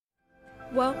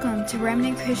Welcome to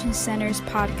Remnant Christian Center's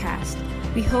podcast.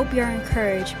 We hope you're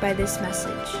encouraged by this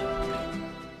message.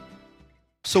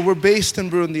 So we're based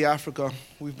in Burundi, Africa.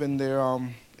 We've been there.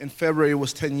 In February, it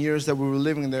was 10 years that we were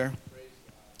living there.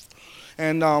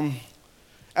 And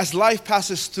as life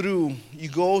passes through, you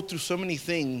go through so many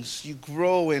things. You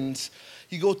grow and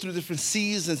you go through different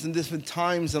seasons and different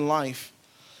times in life.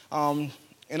 And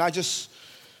I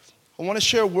want to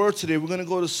share a word today. We're going to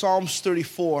go to Psalms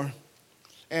 34.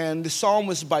 And the psalm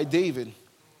is by David.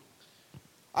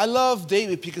 I love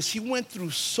David because he went through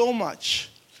so much.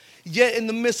 Yet in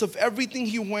the midst of everything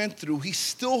he went through, he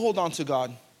still held on to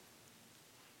God.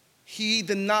 He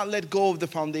did not let go of the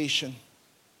foundation.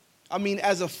 I mean,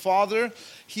 as a father,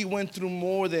 he went through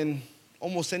more than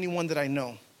almost anyone that I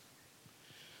know.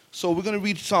 So we're going to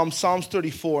read Psalms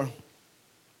 34.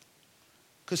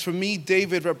 Because for me,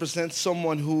 David represents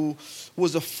someone who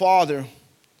was a father,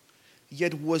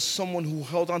 yet was someone who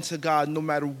held on to God no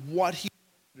matter what he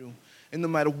went through and no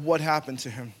matter what happened to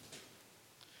him.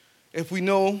 If we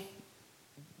know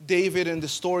David and the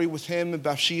story with him and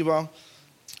Bathsheba,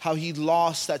 how he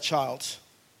lost that child.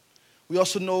 We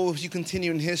also know, if you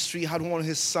continue in history, how one of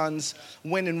his sons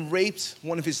went and raped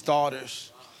one of his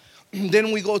daughters.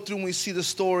 Then we go through and we see the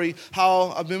story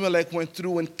how Abimelech went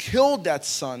through and killed that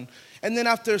son. And then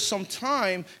after some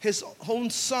time, his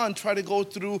own son tried to go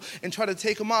through and try to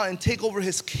take him out and take over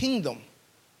his kingdom.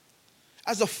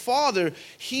 As a father,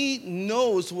 he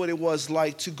knows what it was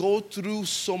like to go through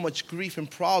so much grief and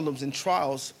problems and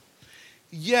trials.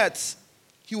 Yet,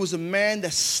 he was a man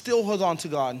that still held on to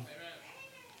God. Amen.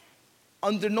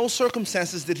 Under no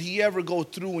circumstances did he ever go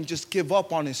through and just give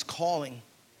up on his calling.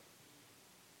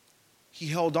 He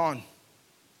held on.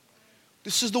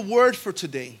 This is the word for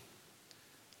today.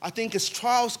 I think as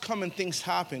trials come and things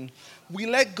happen, we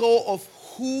let go of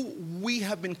who we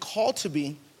have been called to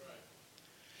be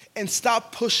and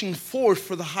stop pushing forward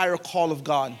for the higher call of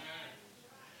God.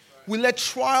 We let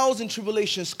trials and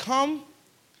tribulations come,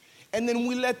 and then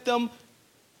we let them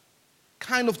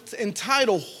kind of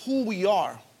entitle who we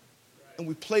are. And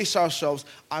we place ourselves,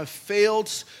 I've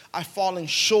failed, I've fallen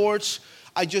short,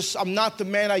 I'm not the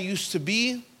man I used to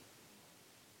be.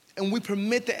 And we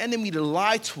permit the enemy to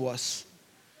lie to us,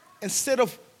 instead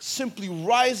of simply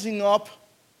rising up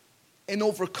and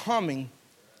overcoming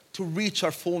to reach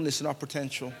our fullness and our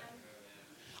potential.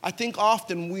 I think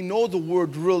often we know the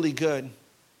word really good,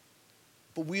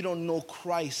 but we don't know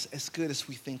Christ as good as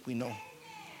we think we know.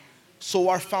 So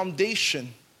our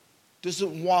foundation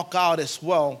doesn't walk out as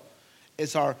well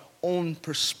as our own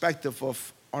perspective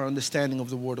of our understanding of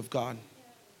the word of God.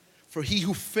 For he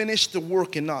who finished the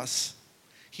work in us,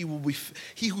 he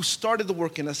who started the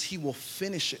work in us, he will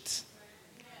finish it.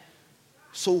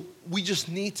 So we just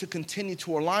need to continue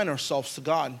to align ourselves to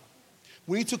God.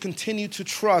 We need to continue to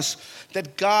trust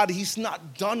that God, he's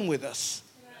not done with us.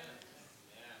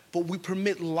 But we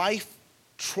permit life,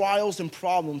 trials, and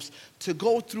problems to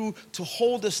go through, to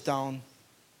hold us down.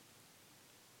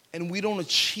 And we don't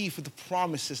achieve the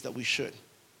promises that we should.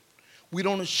 We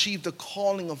don't achieve the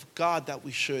calling of God that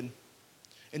we should.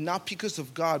 And not because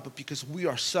of God, but because we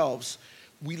ourselves,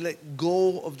 we let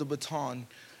go of the baton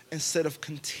instead of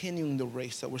continuing the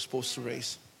race that we're supposed to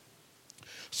race.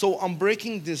 So I'm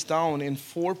breaking this down in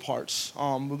 4 parts.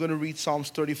 We're going to read Psalms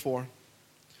 34.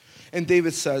 And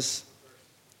David says,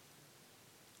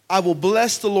 I will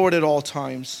bless the Lord at all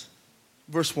times.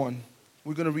 Verse 1.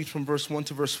 We're going to read from verse 1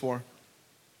 to verse 4.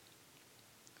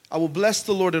 I will bless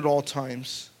the Lord at all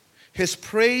times. His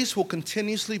praise will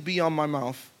continuously be on my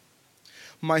mouth.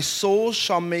 My soul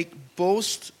shall make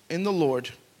boast in the Lord.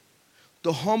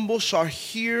 The humble shall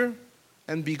hear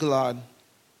and be glad.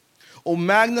 O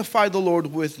magnify the Lord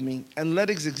with me, and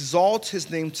let us exalt his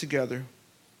name together.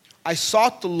 I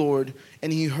sought the Lord,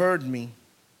 and he heard me,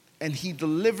 and he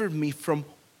delivered me from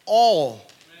all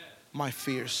my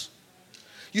fears.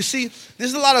 You see,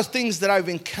 there's a lot of things that I've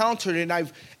encountered and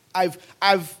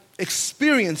I've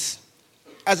experienced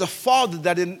as a father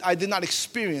that I did not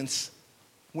experience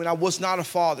when I was not a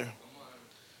father.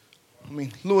 I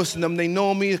mean, Lewis and them, they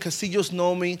know me, the Castillos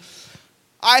know me.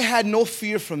 I had no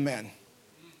fear from men.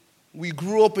 We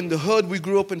grew up in the hood. We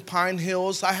grew up in Pine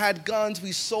Hills. I had guns.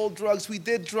 We sold drugs. We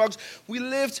did drugs. We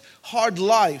lived hard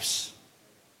lives.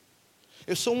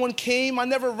 If someone came, I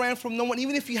never ran from no one.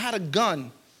 Even if you had a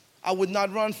gun, I would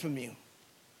not run from you.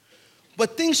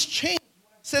 But things changed.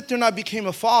 I sat there and I became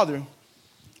a father.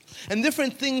 And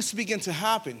different things began to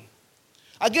happen.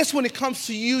 I guess when it comes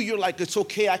to you, you're like, it's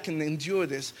okay, I can endure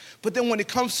this. But then when it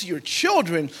comes to your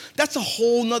children, that's a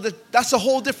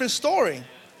whole different story.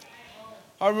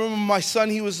 I remember my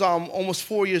son, he was almost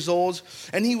 4 years old,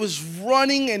 and he was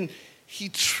running, and he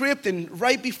tripped and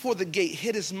right before the gate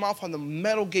hit his mouth on the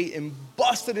metal gate and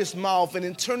busted his mouth. And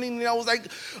then turning, I was like,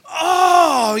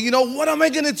 oh, what am I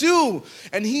going to do?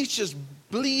 And he's just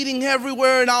bleeding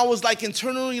everywhere. And I was like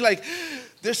internally like,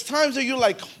 there's times that you're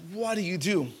like, what do you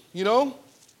do?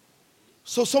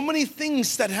 So many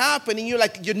things that happen and you're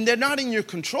like, they're not in your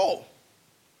control.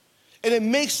 And it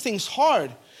makes things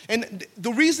hard. And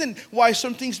the reason why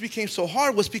some things became so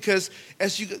hard was because,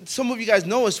 some of you guys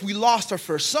know us, we lost our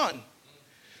first son.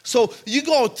 So you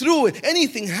go through it,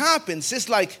 anything happens. It's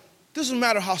like, doesn't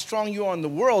matter how strong you are in the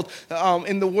world,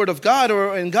 in the Word of God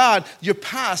or in God, your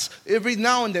past every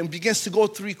now and then begins to go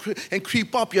through and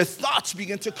creep up. Your thoughts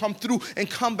begin to come through and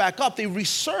come back up. They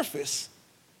resurface.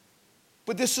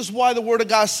 But this is why the Word of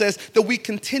God says that we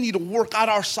continue to work out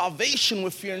our salvation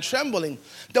with fear and trembling,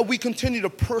 that we continue to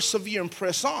persevere and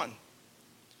press on.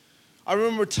 I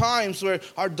remember times where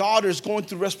our daughter's going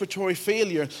through respiratory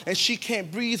failure and she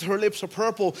can't breathe, her lips are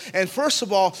purple. And first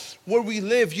of all, where we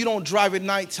live, you don't drive at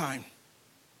nighttime.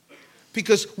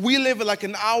 Because we live at like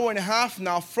an hour and a half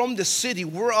now from the city.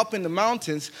 We're up in the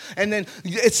mountains. And then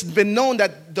it's been known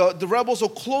that the rebels will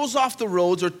close off the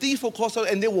roads or thieves will close off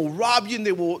and they will rob you and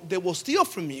they will steal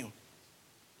from you.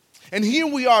 And here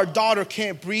we are, daughter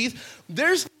can't breathe.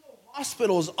 There's no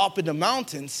hospitals up in the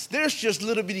mountains. There's just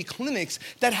little bitty clinics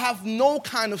that have no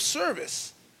kind of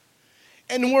service.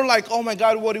 And we're like, oh my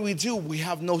God, what do? We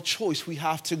have no choice. We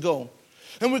have to go.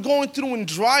 And we're going through and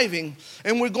driving,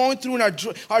 and we're going through,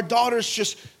 and our daughter's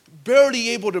just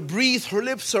barely able to breathe. Her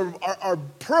lips are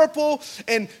purple,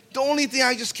 and the only thing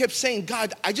I just kept saying,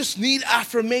 God, I just need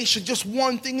affirmation. Just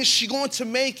one thing, is she going to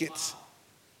make it?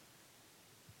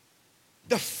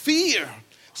 The fear,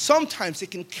 sometimes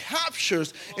it can capture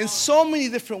us in so many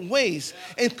different ways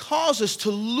and cause us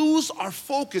to lose our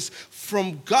focus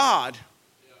from God.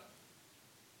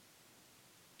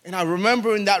 And I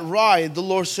remember in that ride, the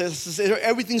Lord says,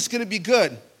 everything's going to be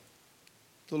good.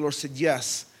 The Lord said,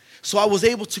 yes. So I was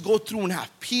able to go through and have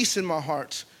peace in my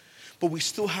heart. But we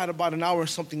still had about an hour or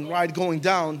something ride going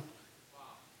down,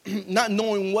 not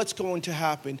knowing what's going to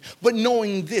happen, but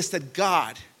knowing this, that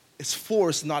God is for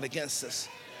us, not against us.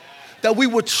 That we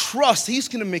would trust He's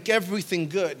going to make everything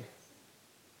good.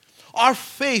 Our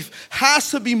faith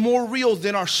has to be more real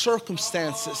than our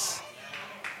circumstances.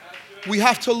 We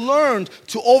have to learn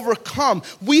to overcome.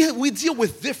 We deal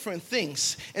with different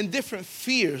things and different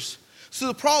fears. So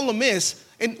the problem is,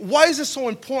 and why is it so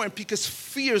important? Because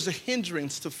fear is a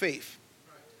hindrance to faith.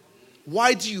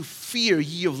 Why do you fear,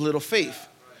 ye of little faith?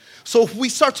 So if we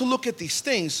start to look at these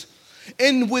things,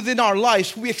 and within our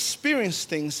lives, we experience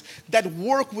things that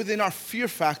work within our fear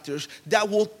factors that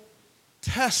will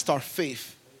test our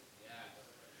faith.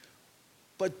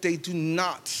 But they do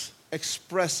not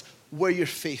express where your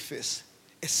faith is.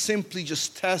 It's simply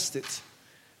just test it.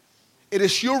 It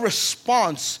is your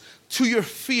response to your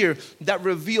fear that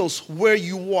reveals where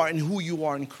you are and who you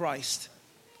are in Christ.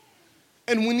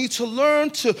 And we need to learn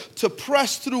to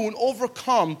press through and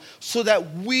overcome so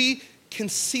that we can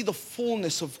see the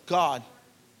fullness of God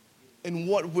in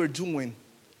what we're doing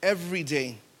every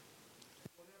day,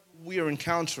 whatever we are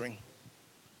encountering.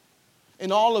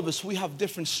 In all of us, we have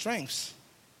different strengths.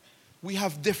 We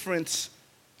have different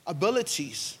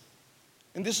abilities.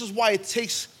 And this is why it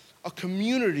takes a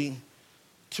community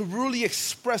to really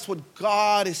express what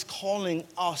God is calling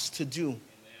us to do. Amen.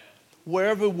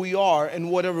 Wherever we are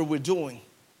and whatever we're doing.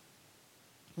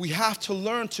 We have to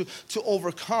learn to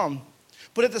overcome.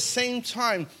 But at the same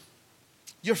time,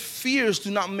 your fears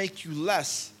do not make you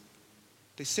less.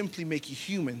 They simply make you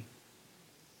human.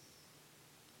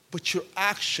 But your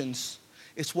actions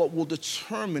is what will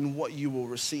determine what you will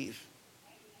receive.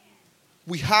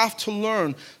 We have to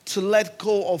learn to let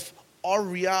go of our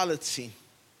reality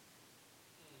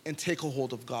and take a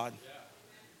hold of God.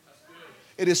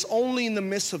 It is only in the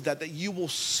midst of that you will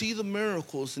see the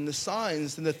miracles and the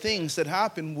signs and the things that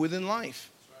happen within life.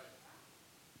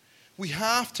 We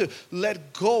have to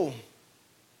let go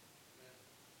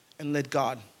and let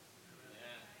God.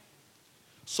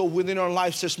 So within our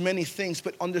lives, there's many things,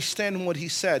 but understand what He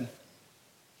said.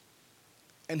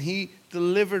 And He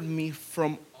delivered me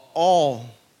from all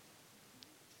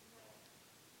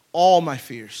my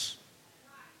fears.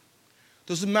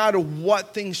 Doesn't matter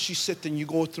what things you sit and you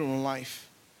go through in life.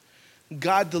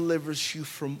 God delivers you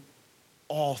from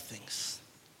all things.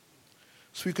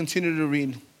 So we continue to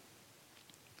read.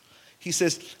 He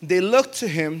says, they looked to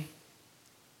Him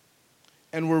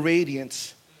and were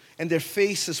radiant, and their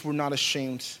faces were not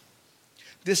ashamed.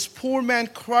 This poor man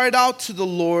cried out to the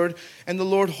Lord, and the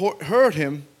Lord heard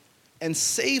him and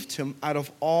saved him out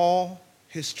of all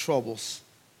his troubles.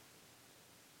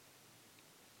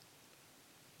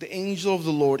 The angel of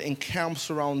the Lord encamps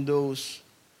around those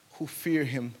who fear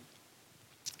him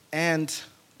and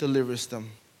delivers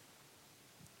them.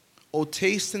 O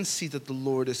taste and see that the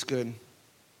Lord is good.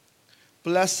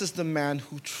 Blessed is the man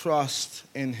who trusts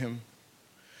in him.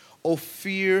 O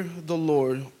fear the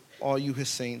Lord, all you his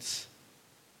saints.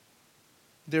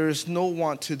 There is no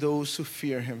want to those who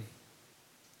fear him.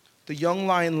 The young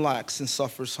lion lacks and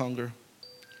suffers hunger,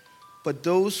 but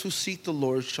those who seek the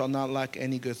Lord shall not lack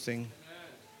any good thing.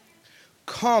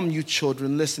 Come, you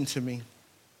children, listen to me.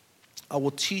 I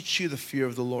will teach you the fear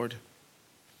of the Lord.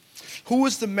 Who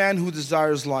is the man who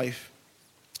desires life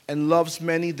and loves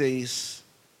many days,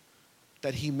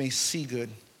 that he may see good?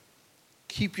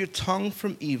 Keep your tongue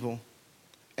from evil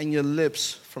and your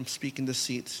lips from speaking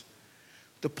deceit.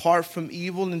 Depart from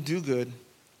evil and do good.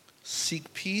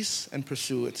 Seek peace and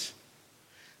pursue it.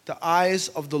 The eyes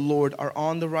of the Lord are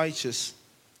on the righteous.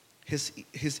 His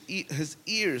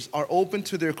ears are open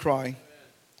to their cry.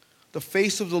 The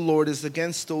face of the Lord is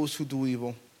against those who do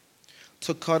evil,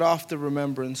 to cut off the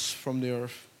remembrance from the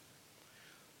earth.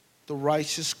 The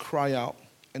righteous cry out,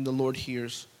 and the Lord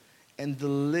hears, and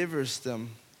delivers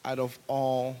them out of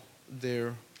all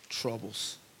their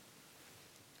troubles.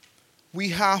 We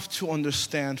have to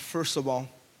understand, first of all,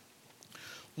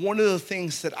 one of the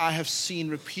things that I have seen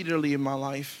repeatedly in my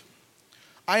life,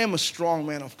 I am a strong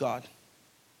man of God.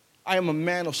 I am a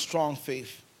man of strong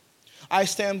faith. I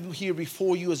stand here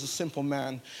before you as a simple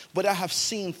man, but I have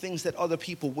seen things that other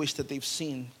people wish that they've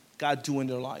seen God do in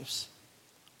their lives.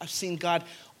 I've seen God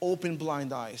open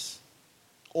blind eyes,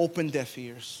 open deaf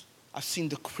ears. I've seen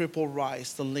the cripple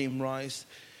rise, the lame rise.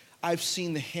 I've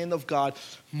seen the hand of God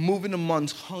moving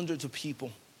amongst hundreds of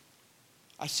people.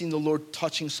 I've seen the Lord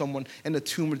touching someone and the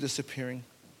tumor disappearing,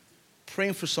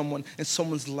 praying for someone and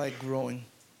someone's leg growing.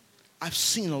 I've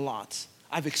seen a lot.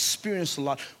 I've experienced a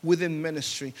lot within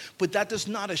ministry, but that does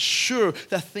not assure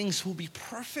that things will be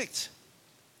perfect.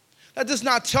 That does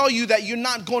not tell you that you're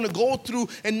not going to go through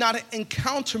and not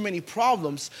encounter many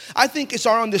problems. I think it's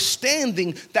our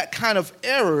understanding that kind of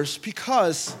errors,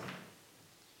 because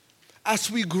as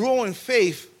we grow in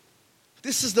faith,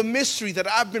 this is the mystery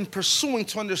that I've been pursuing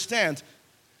to understand.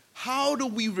 How do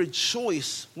we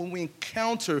rejoice when we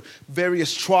encounter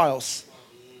various trials?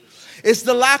 It's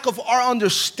the lack of our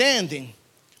understanding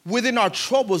within our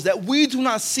troubles that we do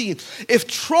not see. If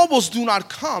troubles do not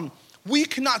come, we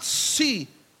cannot see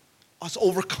us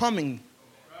overcoming.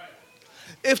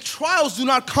 If trials do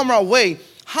not come our way,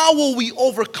 how will we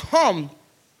overcome?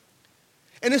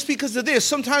 And it's because of this.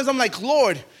 Sometimes I'm like,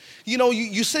 Lord,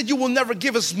 you said you will never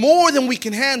give us more than we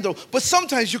can handle, but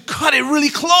sometimes you cut it really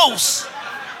close.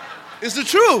 It's the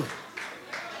truth.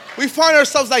 We find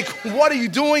ourselves like, what are you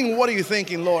doing? What are you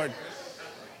thinking, Lord?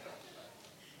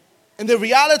 And the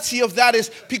reality of that is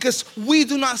because we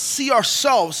do not see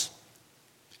ourselves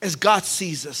as God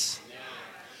sees us.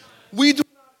 We do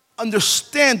not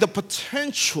understand the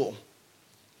potential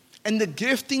and the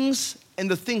giftings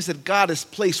and the things that God has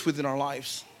placed within our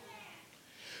lives.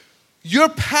 Your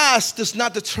past does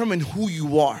not determine who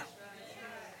you are.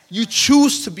 You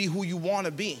choose to be who you want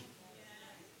to be.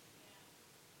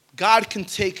 God can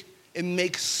take and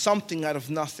make something out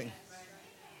of nothing.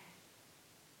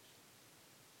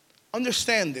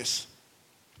 Understand this.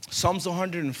 Psalms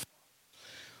 104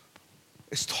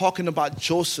 is talking about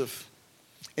Joseph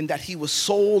and that he was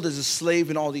sold as a slave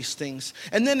and all these things.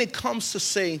 And then it comes to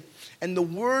say, and the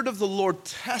word of the Lord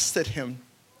tested him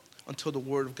until the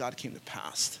word of God came to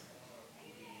pass.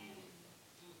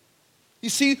 You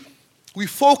see, we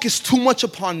focus too much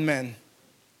upon men.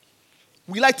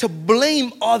 We like to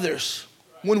blame others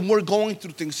when we're going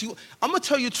through things. I'm going to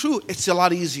tell you the truth. It's a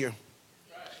lot easier.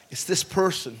 It's this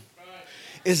person.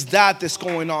 It's that's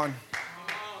going on.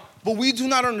 But we do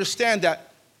not understand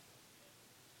that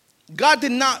God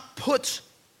did not put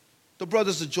the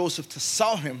brothers of Joseph to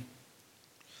sell him,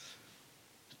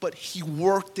 but he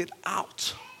worked it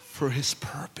out for his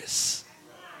purpose.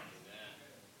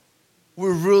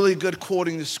 We're really good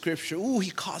quoting the scripture. Ooh, he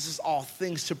causes all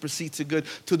things to proceed to good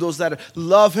to those that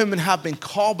love him and have been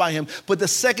called by him. But the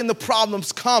second the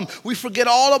problems come, we forget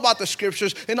all about the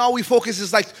scriptures and all we focus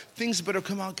is like, things better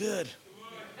come out good.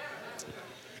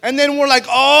 And then we're like,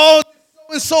 oh,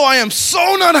 so-and-so, I am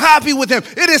so not happy with him.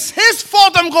 It is his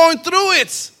fault I'm going through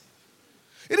it.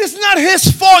 It is not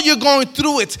his fault you're going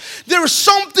through it. There is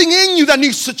something in you that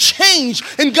needs to change,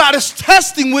 and God is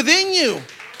testing within you.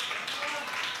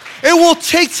 It will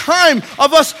take time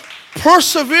of us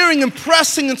persevering and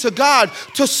pressing into God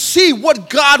to see what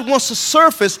God wants to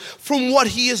surface from what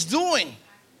he is doing.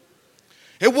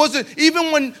 It wasn't,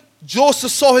 even when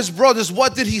Joseph saw his brothers,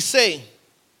 what did he say?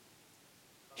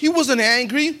 He wasn't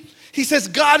angry. He says,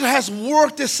 God has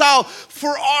worked this out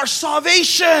for our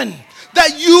salvation,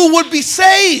 that you would be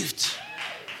saved.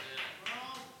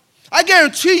 I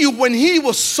guarantee you, when he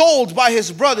was sold by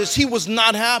his brothers, he was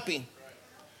not happy.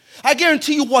 I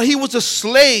guarantee you, while he was a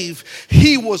slave,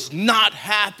 he was not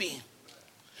happy.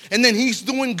 And then he's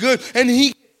doing good, and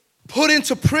he put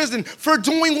into prison for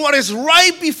doing what is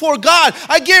right before God.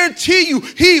 I guarantee you,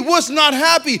 he was not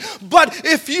happy. But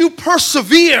if you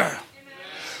persevere,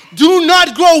 do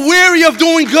not grow weary of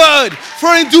doing good,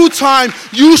 for in due time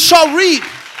you shall reap.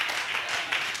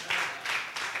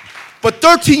 But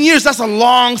 13 years, that's a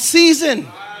long season.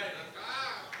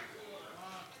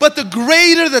 But the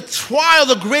greater the trial,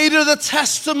 the greater the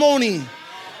testimony.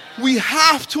 We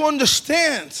have to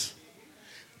understand.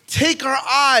 Take our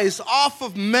eyes off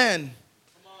of men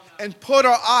and put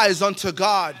our eyes unto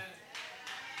God.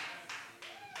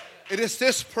 It is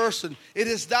this person. It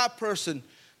is that person.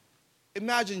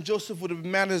 Imagine Joseph would have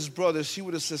met his brothers. He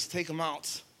would have said, take them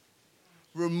out.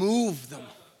 Remove them.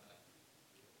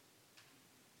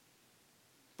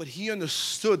 But he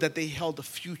understood that they held the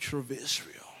future of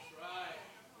Israel.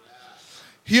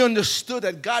 He understood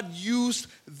that God used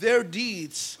their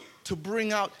deeds to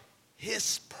bring out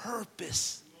his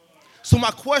purpose. So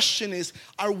my question is,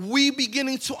 are we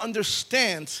beginning to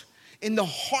understand in the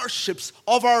hardships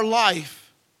of our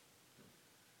life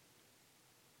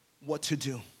what to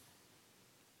do?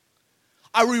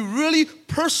 Are we really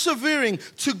persevering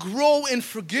to grow in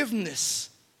forgiveness,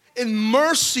 in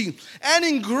mercy, and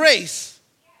in grace?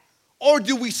 Or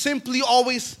do we simply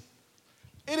always,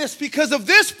 it is because of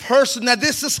this person that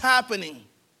this is happening.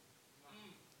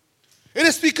 It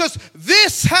is because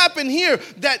this happened here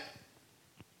that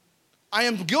I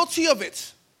am guilty of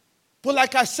it. But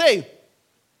like I say,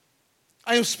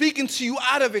 I am speaking to you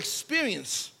out of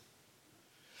experience.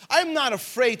 I'm not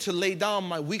afraid to lay down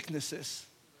my weaknesses,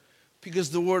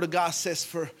 because the word of God says,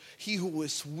 for he who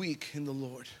is weak in the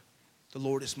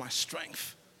Lord is my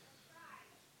strength.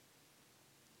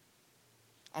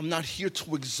 I'm not here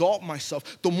to exalt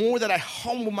myself. The more that I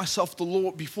humble myself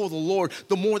before the Lord,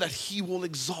 the more that he will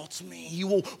exalt me. He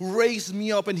will raise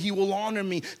me up and he will honor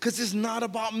me, because it's not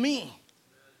about me.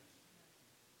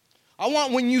 I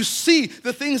want, when you see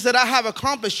the things that I have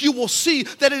accomplished, you will see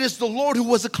that it is the Lord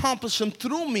who has accomplished them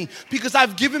through me, because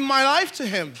I've given my life to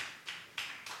him.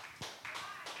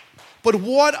 But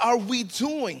what are we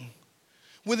doing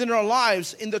within our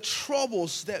lives in the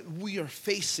troubles that we are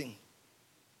facing?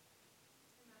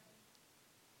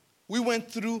 We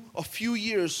went through a few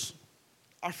years,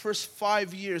 our first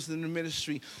 5 years in the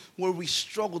ministry, where we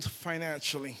struggled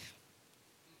financially.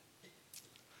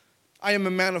 I am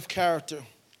a man of character.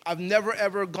 I've never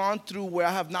ever gone through where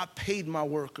I have not paid my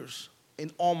workers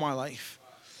in all my life.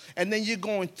 And then you're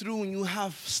going through and you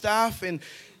have staff and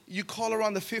you call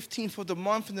around the 15th of the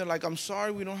month and they're like, I'm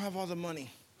sorry, we don't have all the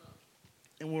money.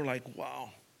 And we're like, wow.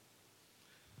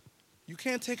 You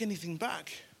can't take anything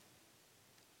back.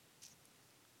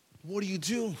 What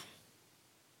do?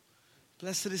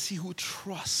 Blessed is he who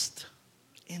trusts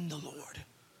in the Lord.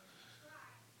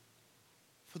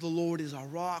 For the Lord is our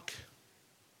rock.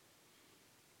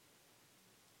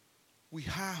 We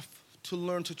have to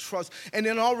learn to trust. And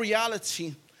in all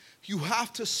reality, you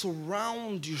have to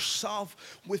surround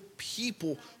yourself with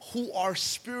people who are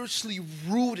spiritually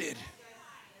rooted.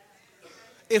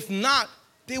 If not,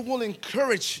 they will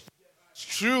encourage. It's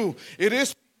true. It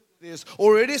is this,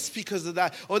 or it is because of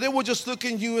that. Or they will just look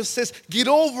at you and says, get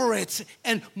over it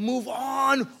and move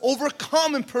on,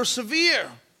 overcome and persevere.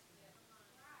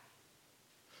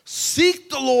 Seek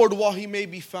the Lord while he may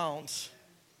be found.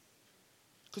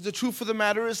 Because the truth of the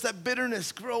matter is that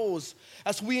bitterness grows.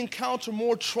 As we encounter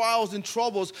more trials and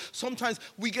troubles, sometimes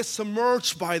we get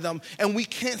submerged by them and we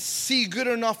can't see good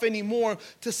enough anymore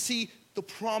to see the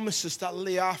promises that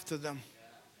lay after them.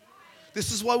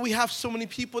 This is why we have so many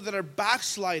people that are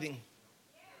backsliding.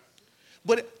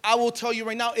 But I will tell you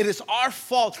right now, it is our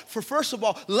fault for, first of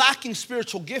all, lacking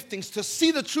spiritual giftings to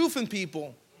see the truth in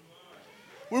people.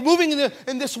 We're moving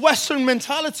in this Western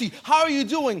mentality. How are you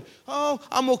doing? Oh,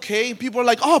 I'm okay. People are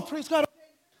like, oh, praise God.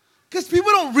 Because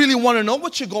people don't really want to know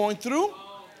what you're going through.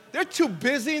 They're too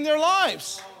busy in their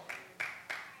lives.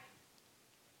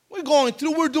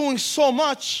 We're doing so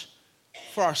much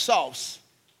for ourselves.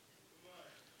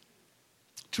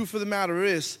 Truth of the matter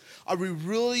is, are we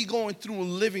really going through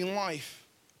and living life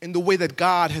in the way that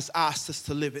God has asked us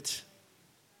to live it?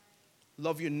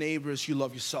 Love your neighbors, you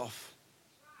love yourself.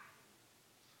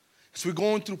 So we're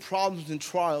going through problems and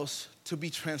trials, to be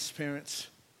transparent.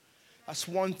 That's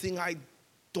one thing I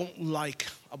don't like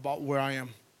about where I am.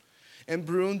 In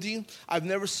Burundi, I've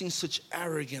never seen such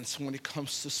arrogance when it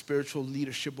comes to spiritual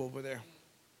leadership over there.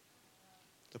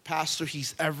 The pastor,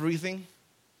 he's everything.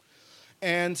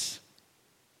 And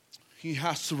he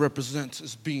has to represent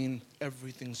as being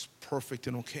everything's perfect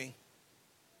and okay.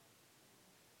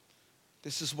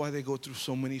 This is why they go through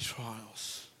so many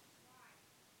trials.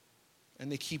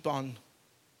 And they keep on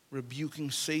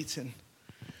rebuking Satan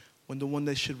when the one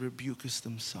they should rebuke is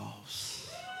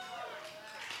themselves.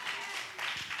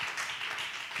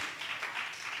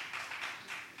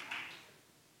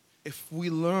 If we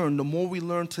learn, the more we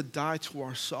learn to die to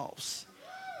ourselves,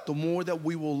 the more that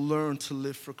we will learn to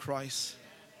live for Christ.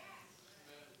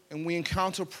 And we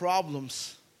encounter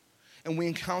problems. And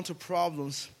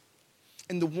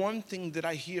the one thing that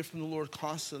I hear from the Lord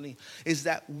constantly is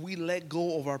that we let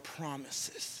go of our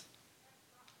promises.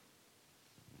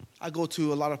 I go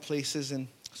to a lot of places and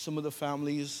some of the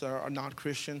families are not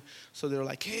Christian. So they're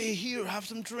like, hey, here, have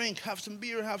some drink, have some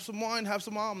beer, have some wine, have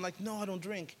some wine. I'm like, no, I don't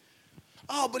drink.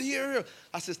 Oh, but here.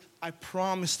 I says, I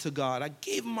promised to God. I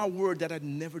gave him my word that I'd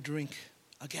never drink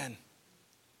again.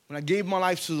 When I gave my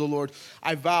life to the Lord,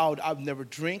 I vowed I'd never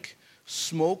drink,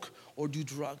 smoke, or do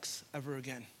drugs ever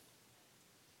again.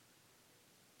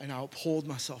 And I uphold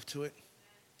myself to it.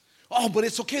 Oh, but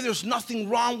it's okay. There's nothing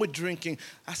wrong with drinking.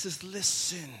 I says,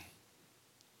 listen,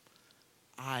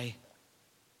 I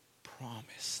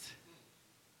promised.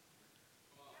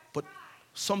 But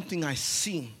something I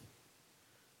see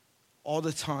all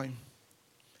the time,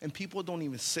 and people don't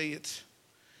even say it,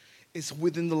 is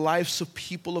within the lives of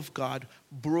people of God,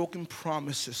 broken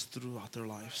promises throughout their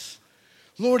lives.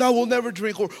 Lord, I will never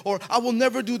drink, or I will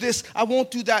never do this, I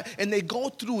won't do that. And they go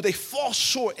through, they fall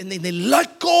short, and they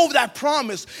let go of that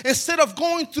promise instead of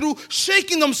going through,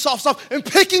 shaking themselves up and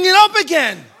picking it up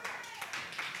again.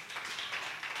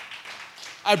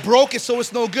 I broke it, so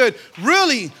it's no good.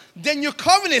 Really? Then your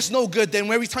covenant is no good then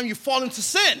every time you fall into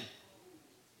sin.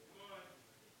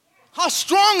 How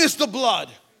strong is the blood?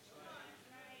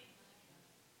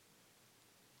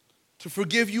 To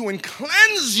forgive you and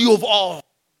cleanse you of all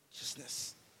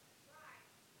righteousness.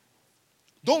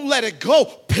 Don't let it go.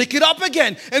 Pick it up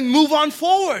again and move on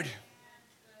forward.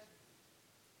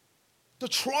 The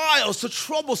trials, the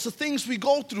troubles, the things we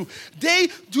go through, they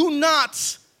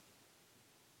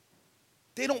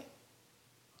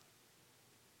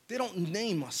don't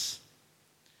name us,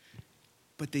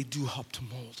 but they do help to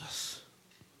mold us.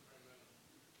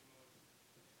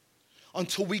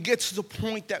 Until we get to the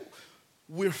point that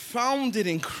we're founded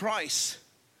in Christ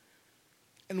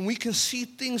and we can see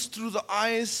things through the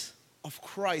eyes of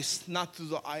Christ, not through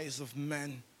the eyes of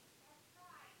men.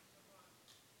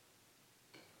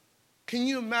 Can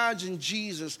you imagine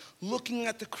Jesus looking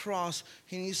at the cross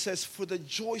and he says, for the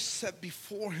joy set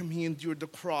before him, he endured the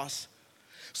cross.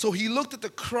 So he looked at the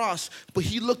cross, but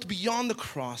he looked beyond the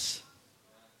cross.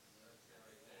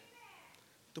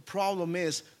 The problem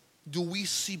is, do we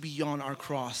see beyond our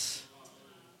cross?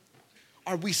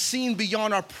 Are we seeing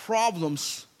beyond our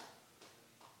problems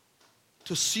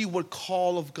to see what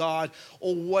call of God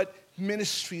or what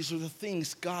ministries or the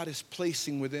things God is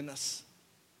placing within us?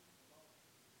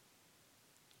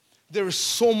 There is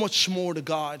so much more to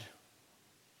God.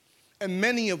 And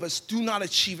many of us do not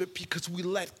achieve it because we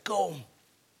let go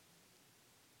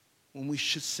when we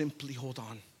should simply hold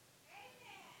on.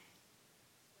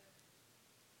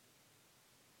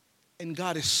 And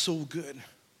God is so good.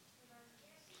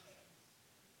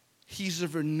 He's a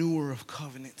renewer of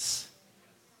covenants.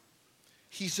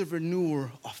 He's a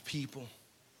renewer of people.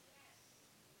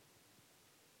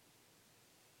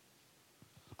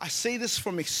 I say this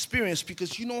from experience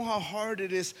because you know how hard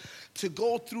it is to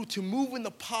go through, to move in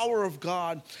the power of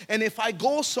God. And if I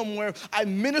go somewhere, I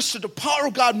minister, the power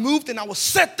of God moved, and I was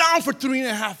set down for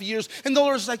 3.5 years. And the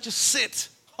Lord's like, just sit.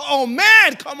 Oh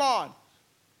man, come on.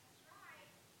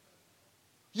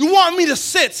 You want me to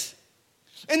sit.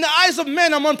 In the eyes of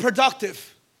men, I'm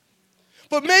unproductive.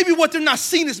 But maybe what they're not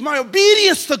seeing is my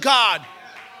obedience to God.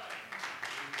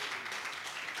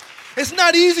 It's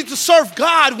not easy to serve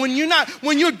God when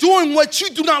you're doing what you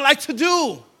do not like to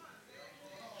do.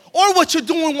 Or what you're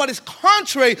doing what is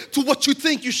contrary to what you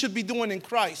think you should be doing in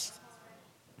Christ.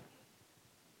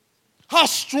 How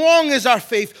strong is our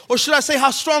faith? Or should I say,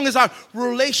 how strong is our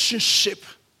relationship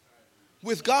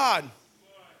with God?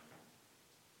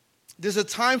 There's a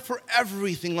time for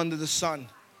everything under the sun.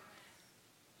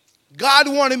 God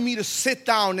wanted me to sit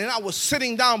down, and I was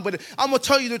sitting down, but I'm going to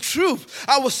tell you the truth.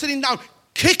 I was sitting down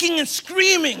kicking and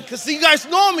screaming because you guys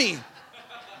know me.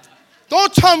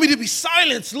 Don't tell me to be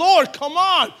silent. Lord, come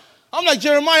on. I'm like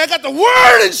Jeremiah. I got the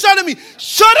word inside of me.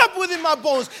 Shut up within my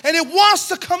bones. And it wants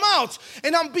to come out.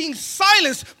 And I'm being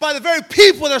silenced by the very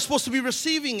people that are supposed to be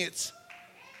receiving it.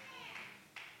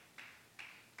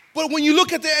 But when you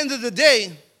look at the end of the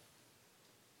day,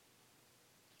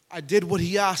 I did what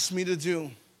he asked me to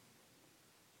do.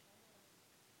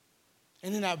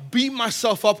 And then I beat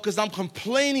myself up because I'm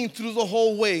complaining through the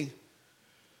whole way.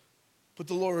 But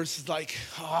the Lord is like,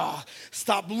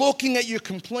 stop looking at your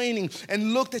complaining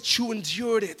and look that you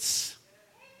endured it.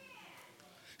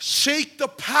 Shake the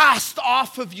past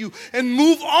off of you and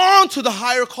move on to the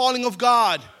higher calling of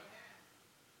God.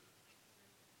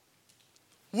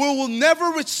 We will never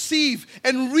receive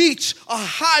and reach a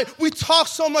high. We talk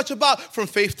so much about from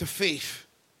faith to faith,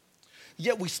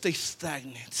 yet we stay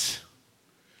stagnant.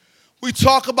 We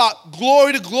talk about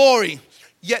glory to glory,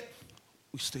 yet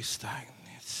we stay stagnant.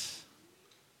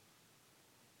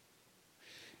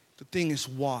 The thing is,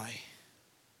 why?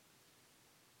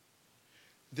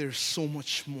 There's so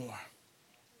much more.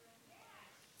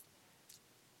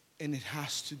 And it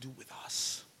has to do with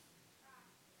us.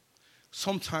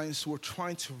 Sometimes we're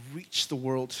trying to reach the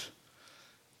world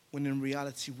when in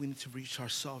reality we need to reach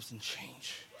ourselves and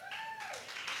change.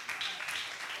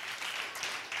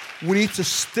 We need to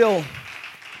still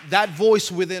that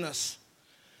voice within us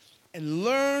and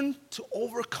learn to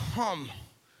overcome,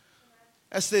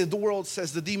 as the world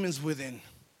says, the demons within,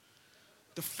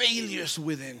 the failures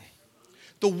within,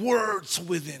 the words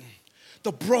within,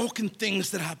 the broken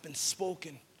things that have been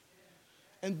spoken.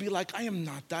 And be like, I am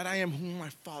not that. I am who my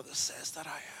Father says that I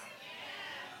am.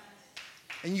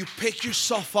 And you pick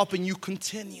yourself up and you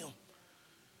continue.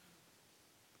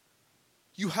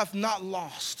 You have not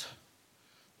lost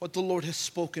what the Lord has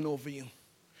spoken over you.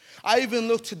 I even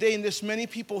look today, and there's many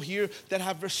people here that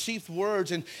have received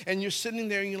words, and you're sitting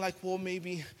there and you're like, well,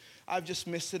 maybe I've just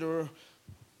missed it. Or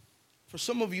for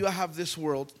some of you, I have this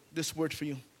word for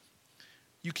you.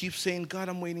 You keep saying, God,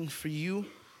 I'm waiting for you.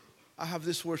 I have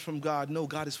this word from God. No,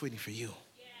 God is waiting for you.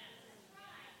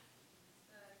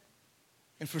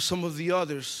 And for some of the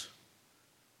others,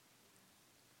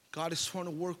 God is trying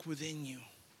to work within you.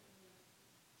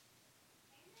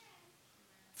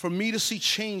 For me to see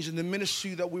change in the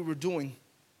ministry that we were doing,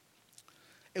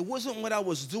 it wasn't what I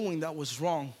was doing that was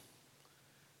wrong.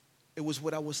 It was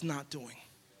what I was not doing.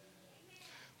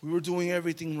 We were doing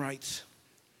everything right.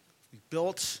 We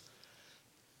built,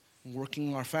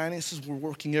 working our finances. We're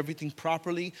working everything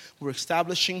properly. We're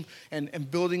establishing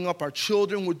and building up our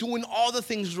children. We're doing all the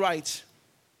things right.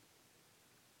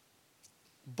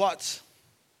 But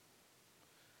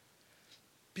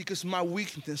because my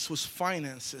weakness was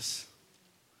finances,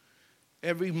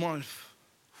 every month,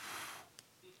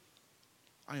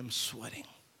 I am sweating.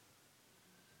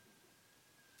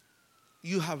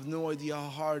 You have no idea how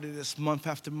hard it is month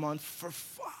after month for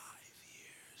 5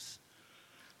 years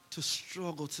to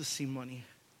struggle to see money.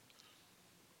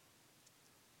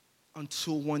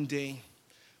 Until one day,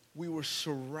 we were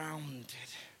surrounded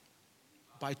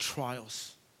by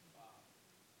trials.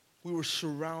 We were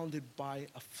surrounded by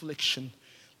affliction.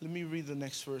 Let me read the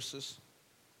next verses.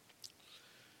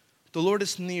 The Lord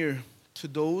is near to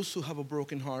those who have a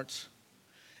broken heart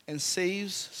and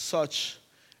saves such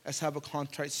as have a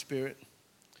contrite spirit.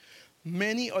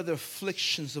 Many are the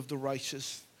afflictions of the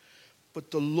righteous, but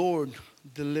the Lord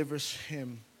delivers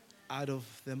him out of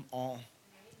them all.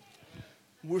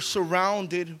 We're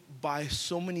surrounded by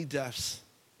so many deaths.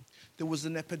 There was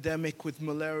an epidemic with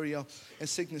malaria and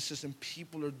sicknesses, and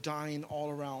people are dying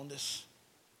all around us.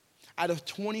 Out of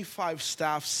 25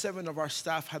 staff, 7 of our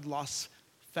staff had lost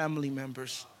family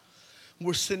members.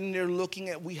 We're sitting there looking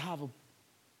at, we have a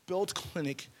built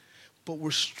clinic, but we're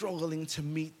struggling to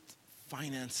meet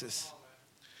finances.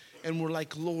 And we're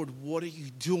like, Lord, what are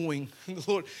you doing? And the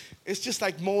Lord, it's just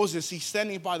like Moses. He's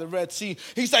standing by the Red Sea.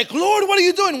 He's like, Lord, what are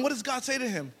you doing? What does God say to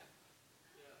him?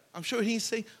 I'm sure he'd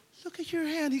say, look at your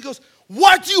hand. He goes,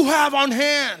 what do you have on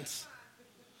hands?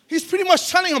 He's pretty much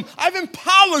telling him, I've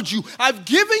empowered you. I've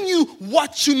given you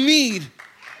what you need.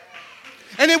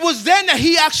 And it was then that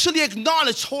he actually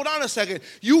acknowledged, hold on a second.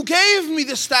 You gave me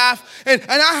the staff, and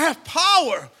I have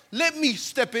power. Let me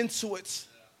step into it.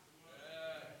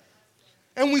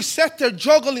 And we sat there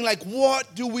juggling like,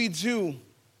 what do we do?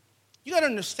 You got to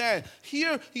understand,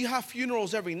 here you have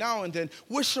funerals every now and then.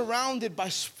 We're surrounded by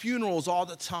funerals all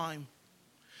the time.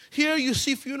 Here you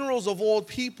see funerals of old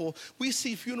people. We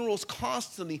see funerals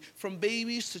constantly, from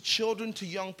babies to children to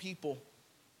young people.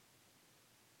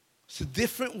 It's a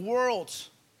different world.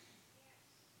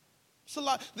 It's a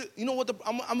lot. You know what?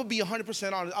 I'm going to be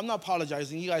 100% honest. I'm not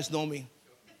apologizing. You guys know me.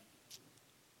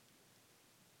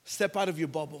 Step out of your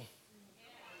bubble.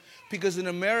 Because in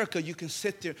America, you can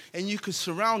sit there and you can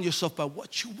surround yourself by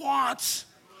what you want.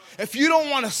 If you don't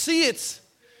want to see it,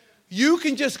 you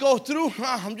can just go through.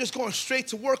 I'm just going straight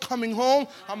to work, coming home.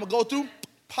 I'm going to go through,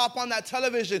 pop on that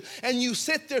television. And you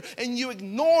sit there and you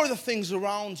ignore the things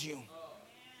around you.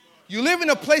 You live in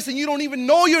a place and you don't even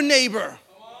know your neighbor.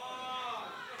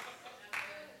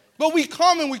 But we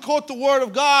come and we quote the word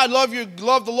of God. Love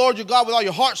the Lord your God with all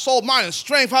your heart, soul, mind, and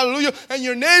strength. Hallelujah. And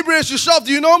your neighbor is yourself.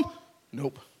 Do you know him?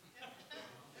 Nope.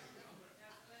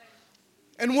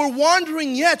 And we're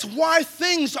wondering yet why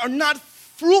things are not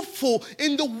fruitful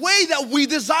in the way that we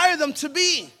desire them to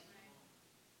be.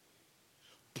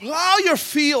 Plow your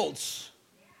fields.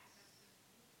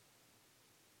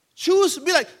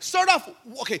 Start off,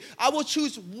 okay, I will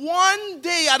choose one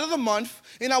day out of the month,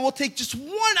 and I will take just 1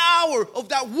 hour of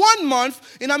that 1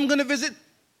 month, and I'm going to visit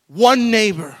one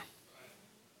neighbor.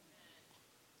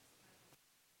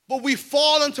 But we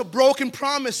fall into broken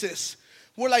promises.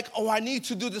 We're like, oh, I need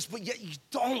to do this, but yet you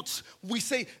don't. We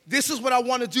say, this is what I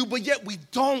want to do, but yet we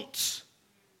don't.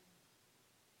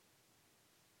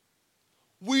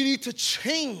 We need to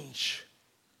change.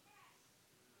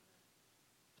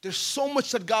 There's so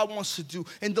much that God wants to do,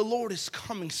 and the Lord is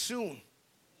coming soon.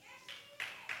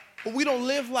 But we don't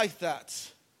live like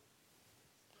that.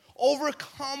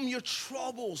 Overcome your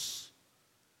troubles.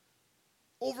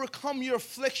 Overcome your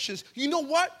afflictions. You know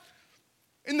what?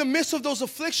 In the midst of those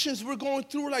afflictions we're going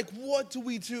through, like, what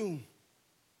do?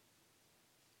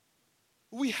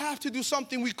 We have to do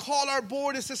something. We call our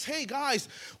board and says, hey, guys,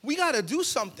 we got to do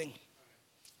something.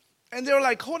 And they're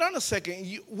like, hold on a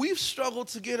second. We've struggled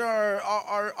to get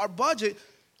our budget,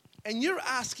 and you're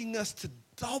asking us to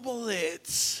double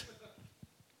it.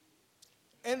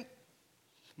 And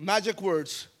magic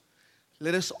words,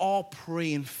 let us all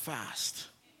pray and fast.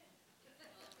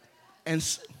 And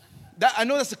I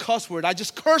know that's a cuss word. I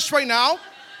just cursed right now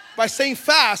by saying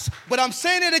fast, but I'm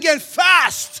saying it again,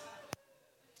 fast.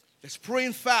 Let's pray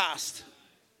and fast.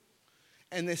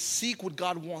 And let's seek what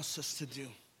God wants us to do.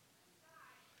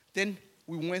 Then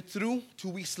we went through, 2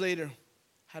 weeks later,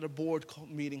 had a board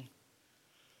meeting.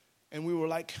 And we were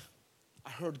like, I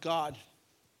heard God.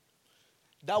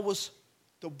 That was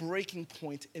the breaking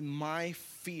point in my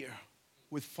fear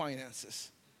with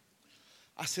finances.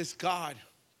 I says, God,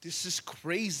 this is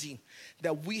crazy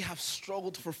that we have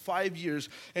struggled for 5 years.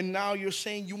 And now you're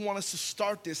saying you want us to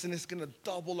start this and it's going to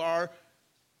double our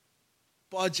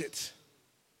budget.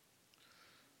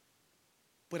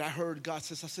 But I heard God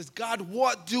says, God,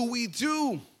 what do we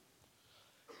do?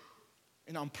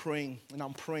 And I'm praying,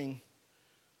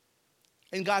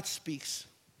 And God speaks.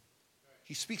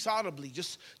 He speaks audibly,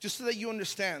 just so that you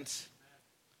understand.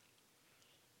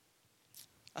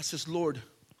 I says, Lord,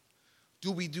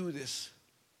 do we do this?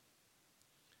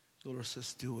 The Lord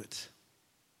says, do it.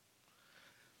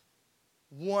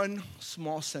 One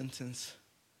small sentence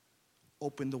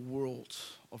opened the world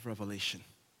of revelation.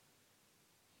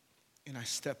 And I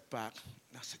stepped back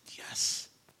and I said, yes.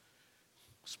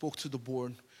 Spoke to the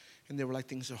board and they were like,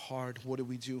 things are hard. What do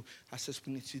we do? I said,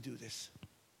 we need to do this.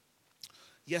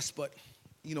 Yes, but,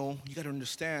 you got to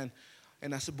understand.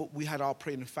 And I said, but we had all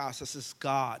prayed and fast. I says,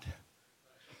 God,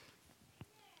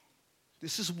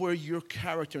 this is where your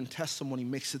character and testimony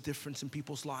makes a difference in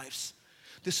people's lives.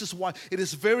 This is why it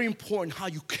is very important how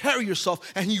you carry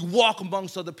yourself and you walk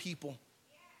amongst other people.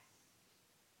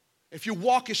 If your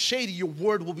walk is shady, your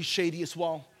word will be shady as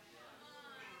well.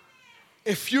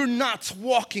 If you're not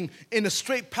walking in a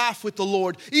straight path with the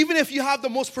Lord, even if you have the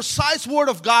most precise word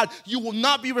of God, you will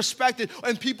not be respected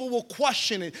and people will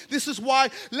question it. This is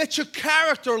why let your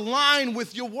character line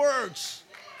with your words.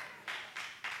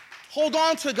 Hold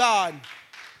on to God.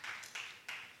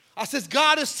 I says,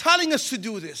 God is telling us to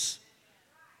do this.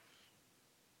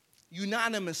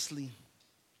 Unanimously,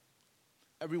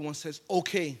 everyone says,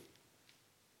 okay.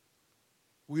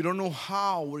 We don't know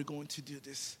how we're going to do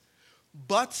this,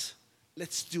 but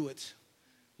let's do it.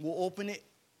 We'll open it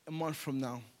a month from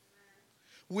now.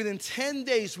 Within 10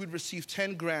 days, we'd received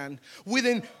 10 grand.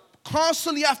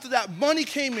 Constantly after that, money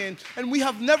came in, and we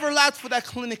have never lacked for that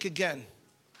clinic again.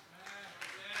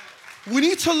 We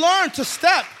need to learn to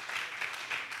step.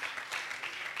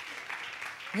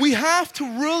 We have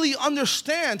to really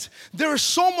understand there is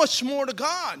so much more to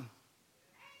God.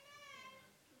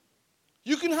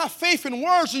 You can have faith in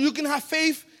words or you can have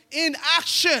faith in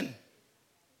action.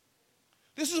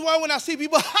 This is why when I see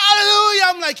people, hallelujah,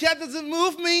 I'm like, yeah, that doesn't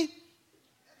move me.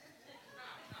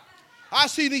 I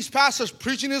see these pastors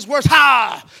preaching his words,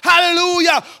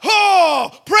 hallelujah,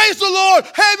 oh, praise the Lord,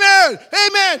 amen,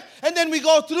 amen. And then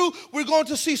we're going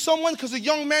to see someone because a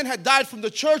young man had died from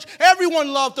the church.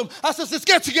 Everyone loved him. I says, let's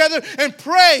get together and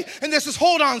pray. And they says,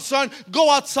 hold on, son, go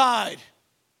outside.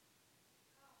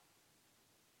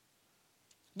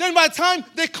 Then by the time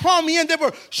they called me in, they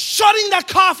were shutting that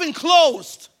coffin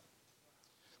closed.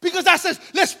 Because I said,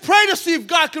 let's pray to see if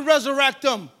God can resurrect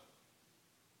them.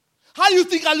 How do you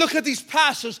think I look at these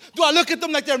pastors? Do I look at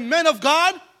them like they're men of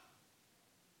God?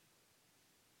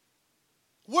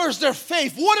 Where's their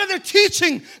faith? What are they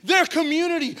teaching their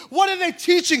community? What are they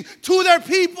teaching to their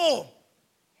people?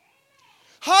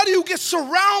 How do you get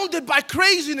surrounded by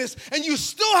craziness and you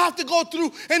still have to go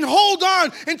through and hold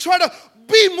on and try to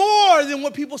be more than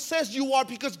what people says you are,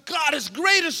 because God is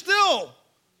greater still?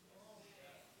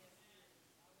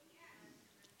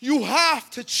 You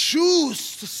have to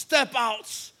choose to step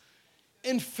out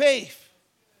in faith.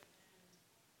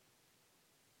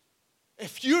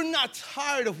 If you're not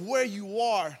tired of where you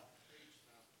are,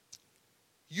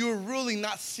 you're really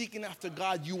not seeking after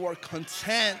God. You are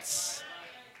content.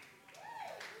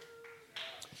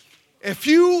 If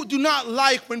you do not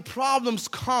like when problems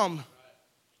come,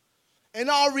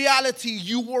 in our reality,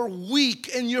 you are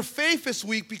weak and your faith is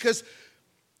weak, because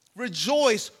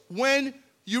rejoice when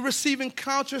you receive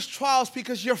encounters, trials,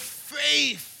 because your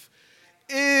faith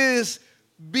is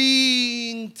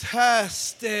being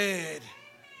tested.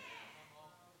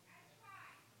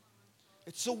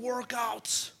 It's a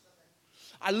workout.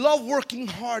 I love working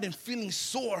hard and feeling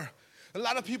sore. A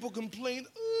lot of people complain,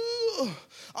 "Ugh."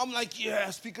 I'm like,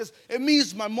 yes, because it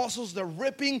means my muscles, they're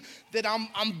ripping, that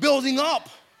I'm building up.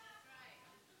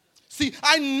 See,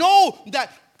 I know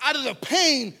that out of the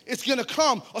pain, it's going to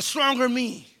come a stronger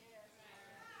me.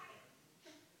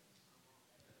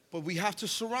 But we have to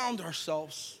surround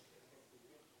ourselves.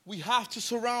 We have to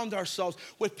surround ourselves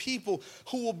with people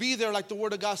who will be there, like the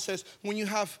Word of God says, when you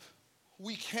have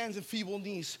weak hands and feeble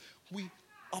knees, we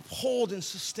uphold and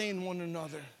sustain one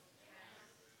another.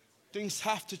 Things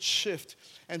have to shift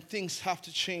and things have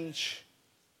to change.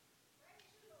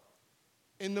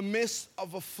 In the midst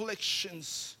of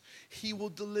afflictions, He will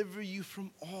deliver you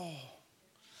from all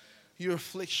your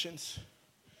afflictions.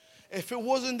 If it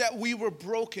wasn't that we were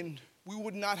broken, we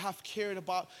would not have cared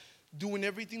about doing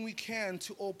everything we can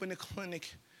to open a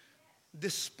clinic,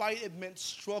 despite it meant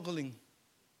struggling.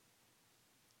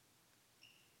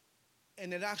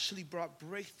 And it actually brought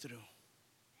breakthrough.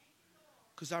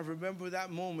 Because I remember that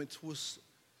moment was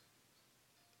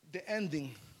the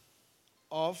ending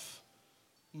of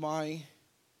my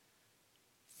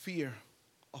fear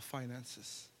of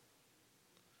finances,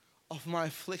 of my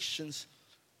afflictions.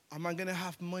 Am I going to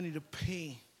have money to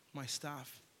pay my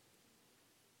staff?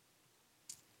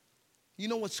 You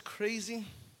know what's crazy?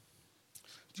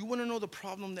 Do you want to know the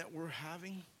problem that we're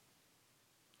having?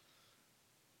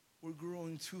 We're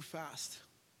growing too fast.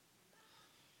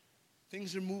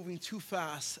 Things are moving too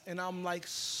fast, and I'm like,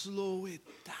 slow it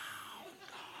down,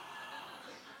 God.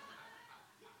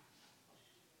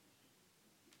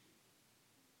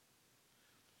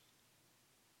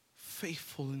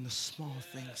 Faithful in the small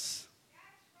things.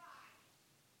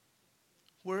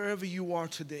 Wherever you are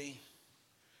today,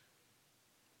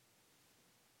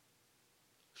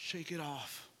 shake it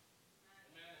off.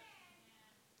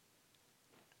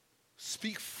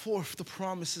 Speak forth the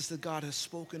promises that God has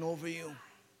spoken over you.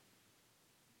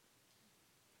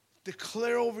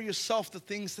 Declare over yourself the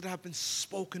things that have been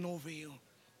spoken over you.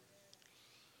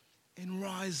 And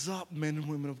rise up, men and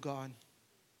women of God.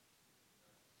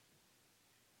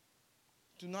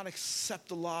 Do not accept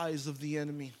the lies of the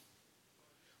enemy.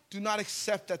 Do not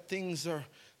accept that things are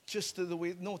just the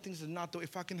way. No, things are not the way.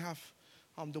 If I can have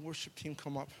the worship team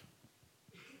come up.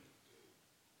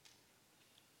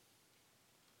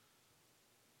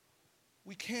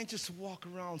 We can't just walk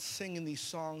around singing these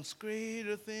songs.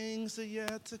 Greater things are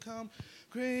yet to come.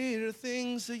 Greater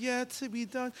things are yet to be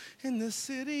done in the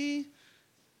city.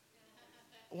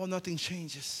 Well, nothing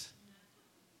changes.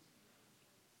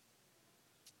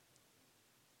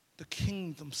 The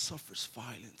kingdom suffers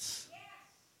violence.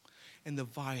 And the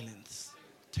violence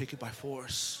take it by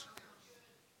force.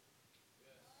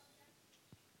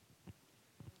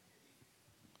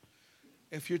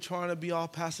 If you're trying to be all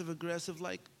passive aggressive,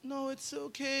 like, no, it's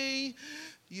okay,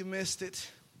 you missed it.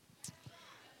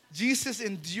 Jesus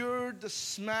endured the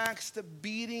smacks, the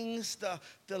beatings,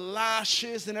 the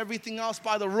lashes, and everything else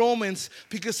by the Romans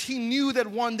because he knew that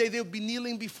one day they would be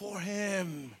kneeling before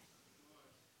him.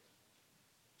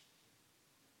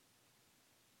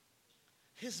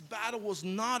 His battle was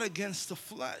not against the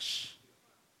flesh.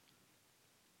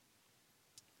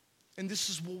 And this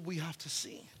is what we have to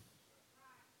see.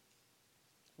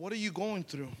 What are you going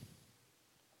through?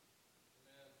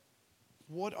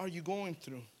 What are you going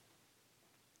through?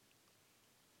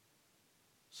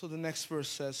 So the next verse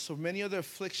says, so many are the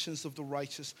afflictions of the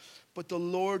righteous, but the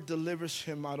Lord delivers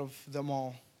him out of them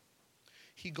all.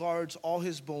 He guards all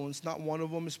his bones, not one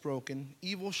of them is broken.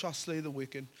 Evil shall slay the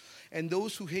wicked, and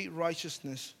those who hate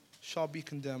righteousness shall be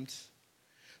condemned.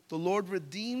 The Lord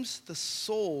redeems the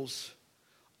souls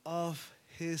of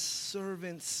his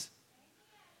servants.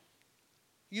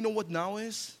 You know what now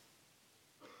is?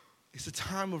 It's a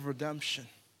time of redemption.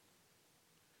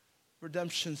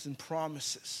 Redemptions in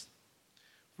promises.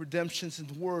 Redemptions in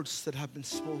words that have been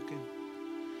spoken.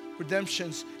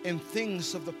 Redemptions in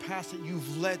things of the past that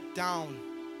you've let down.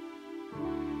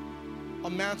 A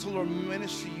mantle or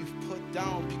ministry you've put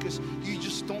down because you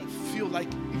just don't feel like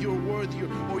you're worthy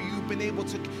or you've been able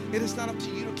to. It is not up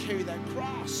to you to carry that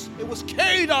cross. It was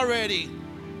carried already.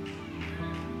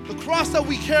 The cross that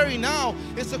we carry now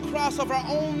is the cross of our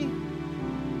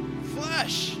own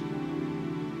flesh.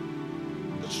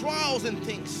 The trials and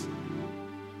things.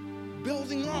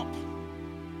 Building up.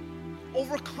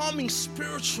 Overcoming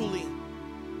spiritually.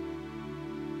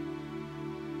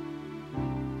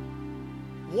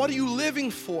 What are you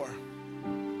living for?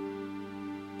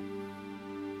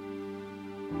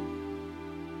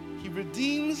 He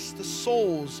redeems the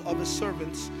souls of his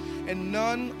servants, and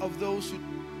none of those who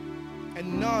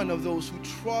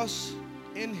trust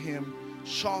in him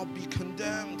shall be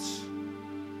condemned.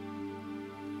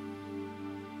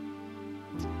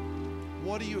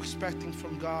 What are you expecting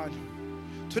from God?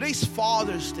 Today's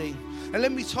Father's Day, and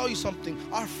let me tell you something.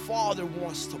 Our Father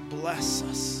wants to bless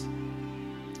us.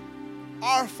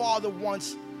 Our Father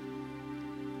wants,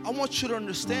 I want you to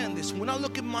understand this. When I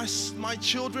look at my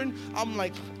children, I'm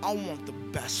like, I want the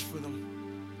best for them.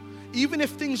 Even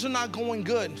if things are not going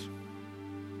good.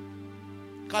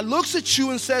 God looks at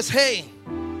you and says, hey,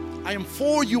 I am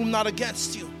for you, I'm not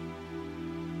against you.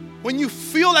 When you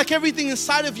feel like everything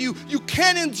inside of you, you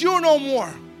can't endure no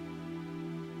more.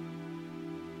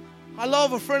 I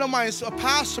love a friend of mine, a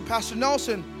pastor, Pastor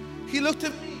Nelson. He looked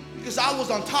at me. Because I was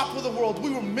on top of the world.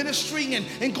 We were ministering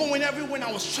and going everywhere. And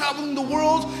I was traveling the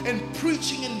world and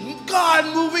preaching and God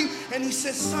moving. And he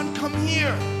said, son, come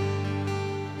here.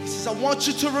 He says, I want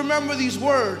you to remember these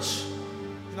words.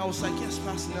 And I was like, yes,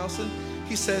 Pastor Nelson.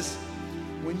 He says,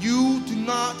 when you do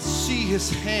not see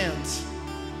his hands,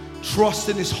 trust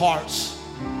in his heart.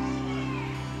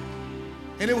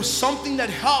 And it was something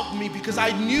that helped me because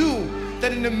I knew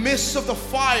that in the midst of the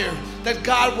fire, that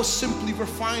God was simply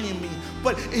refining me.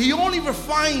 But he only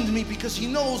refined me because he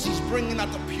knows he's bringing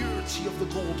out the purity of the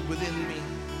gold within me.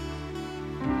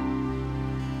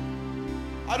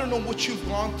 I don't know what you've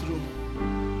gone through.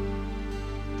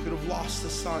 Could have lost a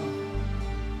son.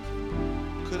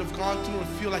 Could have gone through and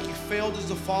feel like you failed as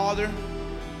a father.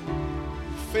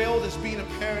 Failed as being a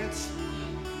parent.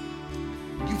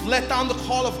 You've let down the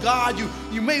call of God.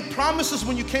 You made promises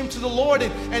when you came to the Lord,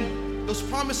 and those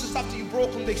promises, after you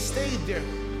broke them, they stayed there.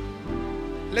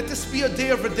 Let this be a day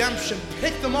of redemption.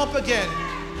 Pick them up again.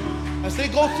 As they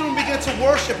go through and begin to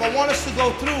worship, I want us to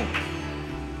go through.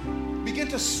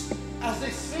 As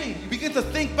they sing, begin to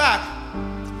think back.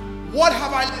 What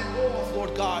have I let go of,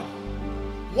 Lord God?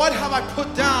 What have I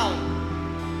put down?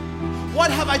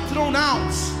 What have I thrown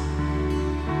out?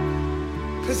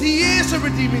 Because he is a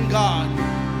redeeming God.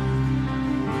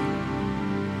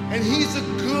 And he's a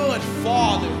good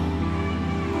Father.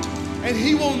 And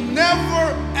he will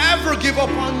never, ever give up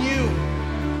on you.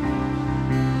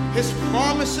 His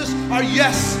promises are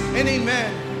yes and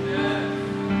amen.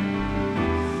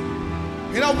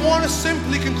 And I want to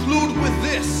simply conclude with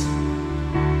this.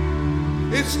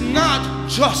 It's not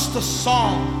just a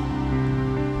song.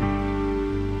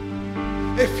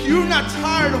 If you're not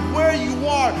tired of where you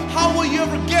are, how will you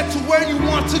ever get to where you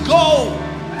want to go?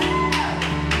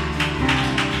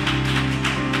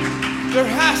 There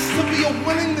has to be a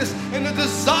willingness and a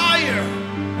desire.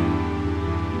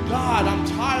 God, I'm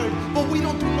tired, but we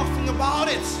don't do nothing about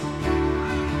it.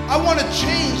 I want to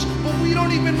change, but we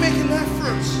don't even make an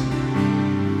effort.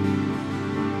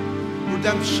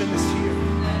 Redemption is here.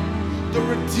 The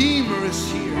Redeemer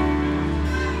is here.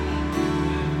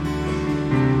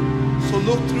 So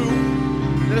look through.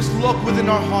 Let us look within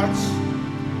our hearts.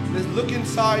 Let's look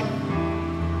inside.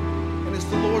 And as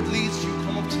the Lord leads you,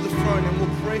 come up to the front and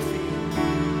we'll pray for you.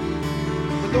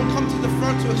 But don't come to the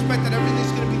front to expect that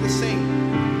everything's going to be the same.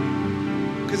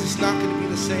 Because it's not going to be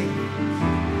the same.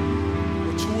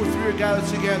 When 2 or 3 are gathered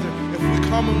together, if we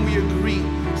come and we agree,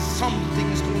 something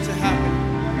is going to happen.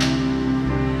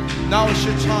 Now is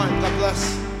your time. God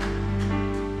bless.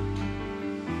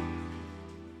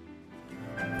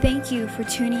 Thank you for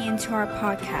tuning into our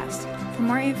podcast. For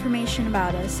more information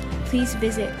about us, please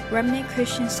visit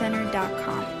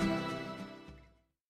remnantchristiancenter.com.